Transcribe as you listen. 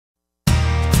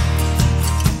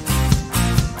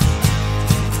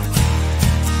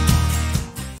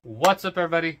What's up,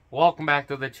 everybody? Welcome back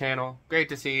to the channel. Great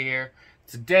to see you here.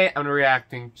 Today I'm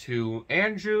reacting to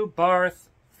Andrew Barth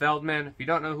Feldman. If you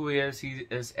don't know who he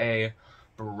is a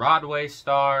Broadway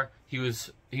star.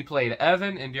 He played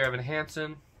Evan in Dear Evan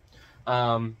Hansen.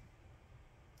 I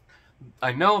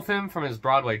know of him from his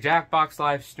Broadway Jackbox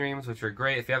live streams, which are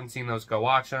great. If you haven't seen those, go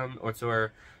watch them. It's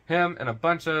where him and a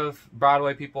bunch of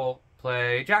Broadway people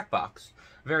play Jackbox.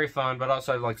 Very fun, but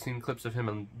also I've seen clips of him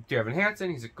in Dear Evan Hansen.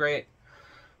 He's a great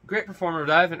performer,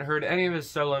 but I haven't heard any of his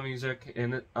solo music.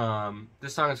 And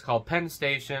this song is called Penn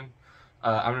Station.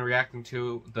 I'm reacting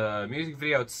to the music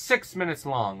video. It's 6 minutes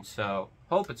long, so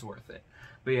hope it's worth it.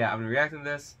 But yeah, I'm reacting to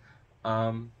this.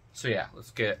 So yeah,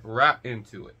 let's get right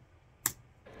into it.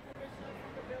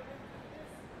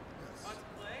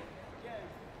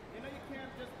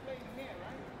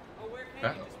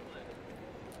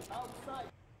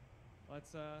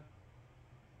 Let's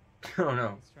Oh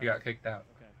no, you got kicked out.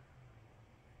 Okay.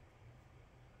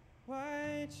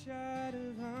 White shot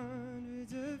of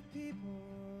hundreds of people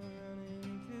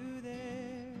running to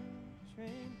their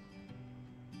train.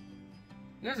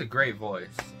 He has a great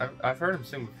voice. I've heard him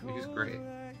sing before. He's great.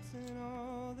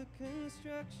 All the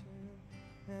construction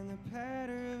and the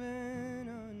patter of an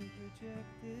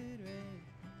unprojected rain.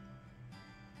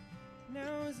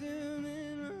 Now zoom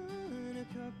in on a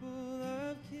couple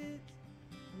of kids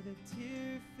with a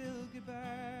tear-filled goodbye.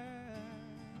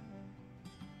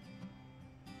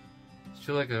 I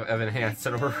feel like Evan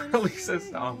Hansen will release this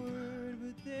song.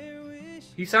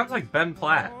 He sounds like Ben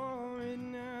Platt.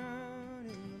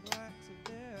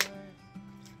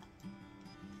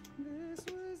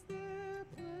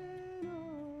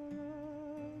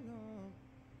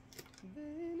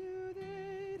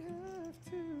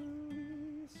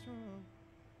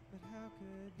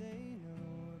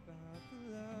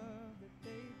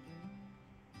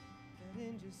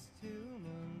 In just 2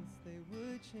 months they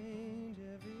would change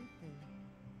everything.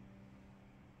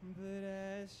 But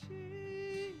as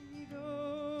she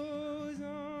goes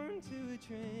on to a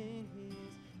train,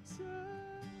 he's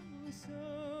so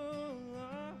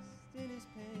lost in his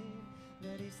pain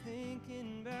that he's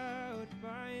thinking about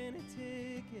buying a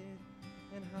ticket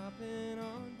and hopping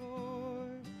on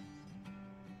board.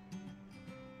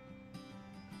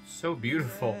 So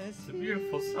beautiful. It's a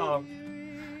beautiful song.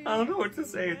 I don't know what to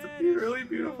say. It's a really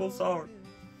beautiful song.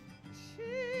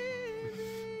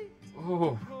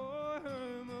 Oh.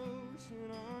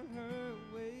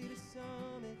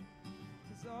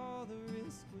 All the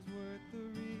risk was worth the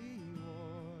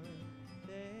reward.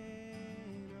 They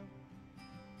know,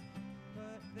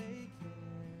 but they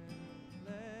can't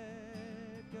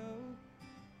let go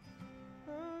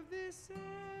of this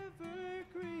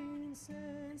evergreen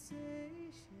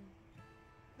sensation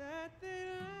that they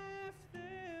left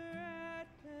there at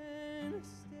Penn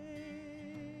Station.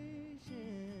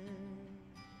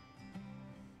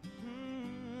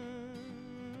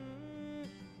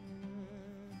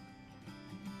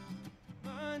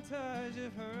 Montage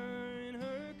of her in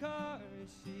her car as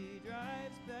she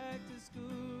drives back to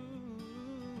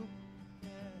school.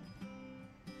 Yeah.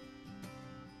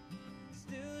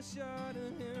 Still shot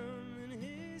of him in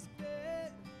his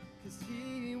bed, 'cause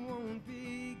he won't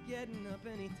be getting up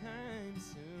anytime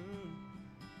soon.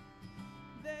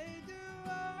 They do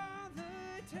all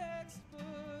the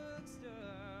textbook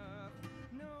stuff,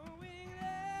 knowing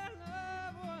their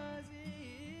love was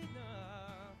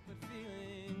enough, but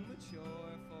feeling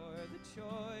mature for the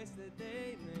choice that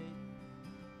they made.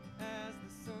 As the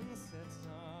sun sets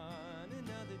on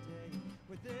another day,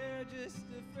 where they're just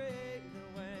afraid that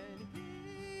when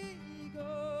he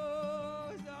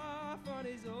goes off on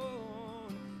his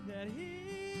own, that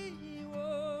he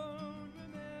won't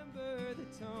remember the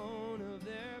tone of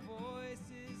their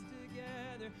voices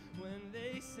together when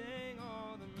they sang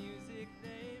all the music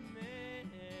they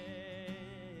made.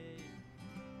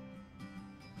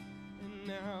 And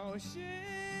now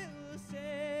she'll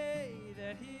say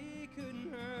that he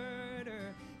couldn't hurt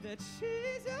her, that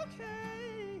she's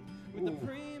okay with the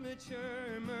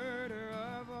premature murder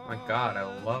of all. My God, I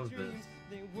love dreams. this.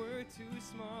 They were too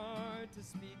smart to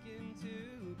speak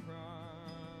into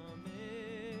promises.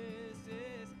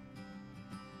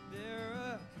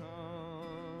 They're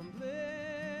accomplices.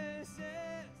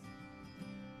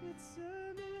 It's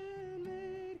a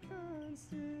man-made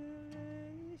constellation.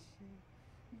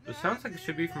 It sounds like it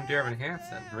should be from Dear Evan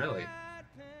Hansen, really.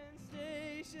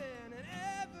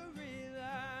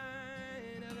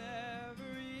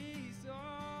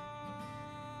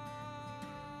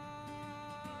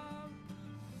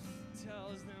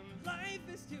 Tells them life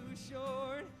is too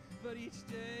short, but each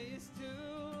day is too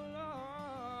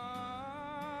long.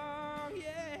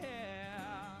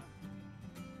 Yeah.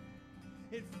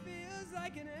 It feels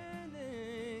like an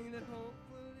ending that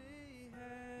hopefully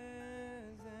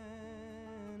has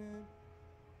an end.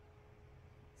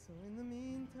 So in the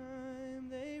meantime,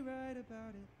 they write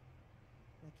about it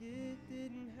like it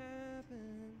didn't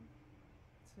happen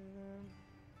to them.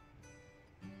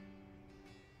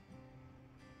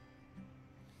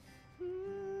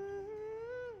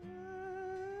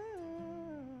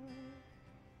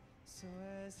 So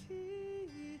as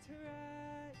he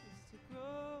tries to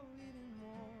grow even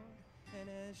more, and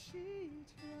as she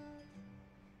tries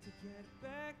to get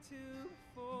back to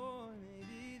before,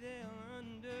 maybe they'll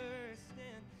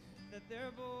understand that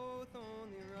they're both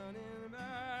only running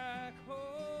back home.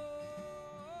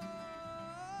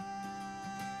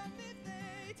 If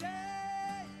they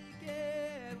take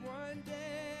it one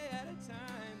day at a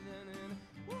time, then in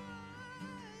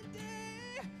one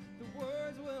day the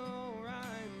words will all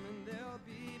rhyme, and they'll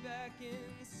be back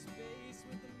in space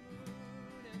with the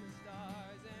moon and the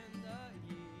stars and the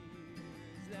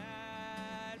years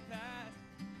that pass,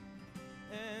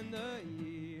 and the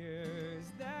years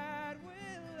that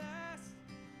will last.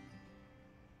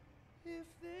 If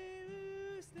they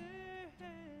lose their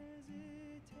hesitation,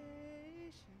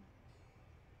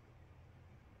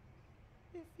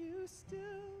 if you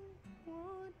still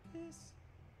want this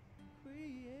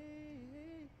creation,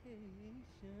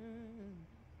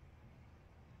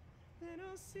 then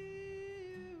I'll see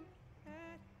you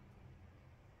at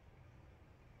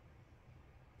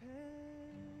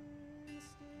Penn Station.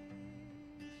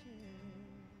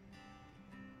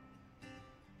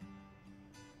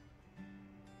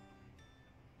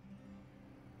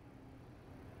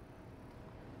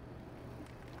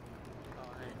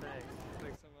 Oh, hey, thanks.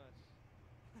 Thanks so much.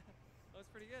 That was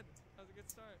pretty good. That was a good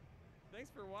start. Thanks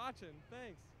for watching.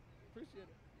 Thanks. Appreciate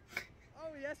it.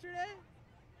 Oh, yesterday?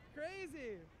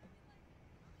 Crazy.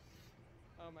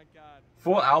 Oh my god.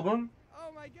 Full album?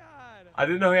 Oh my god. I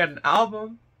didn't know he had an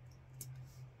album.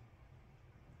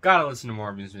 Gotta listen to more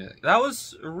of his music. That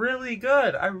was really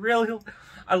good. I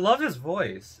love his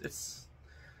voice. It's,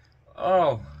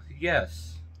 oh,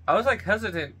 yes. I was like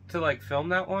hesitant to like film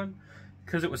that one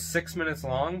because it was 6 minutes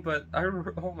long, but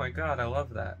oh my god, I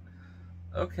love that.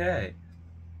 Okay.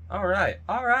 Alright.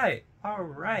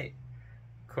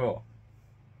 Cool.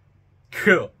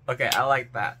 Okay, I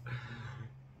like that.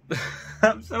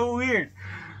 I'm so weird.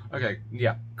 Okay,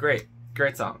 yeah, great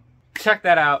song. Check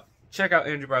that out. Check out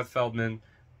Andrew Barth Feldman.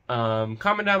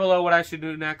 Comment down below what I should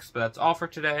do next, but that's all for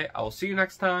today. I will see you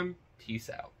next time. Peace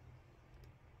out.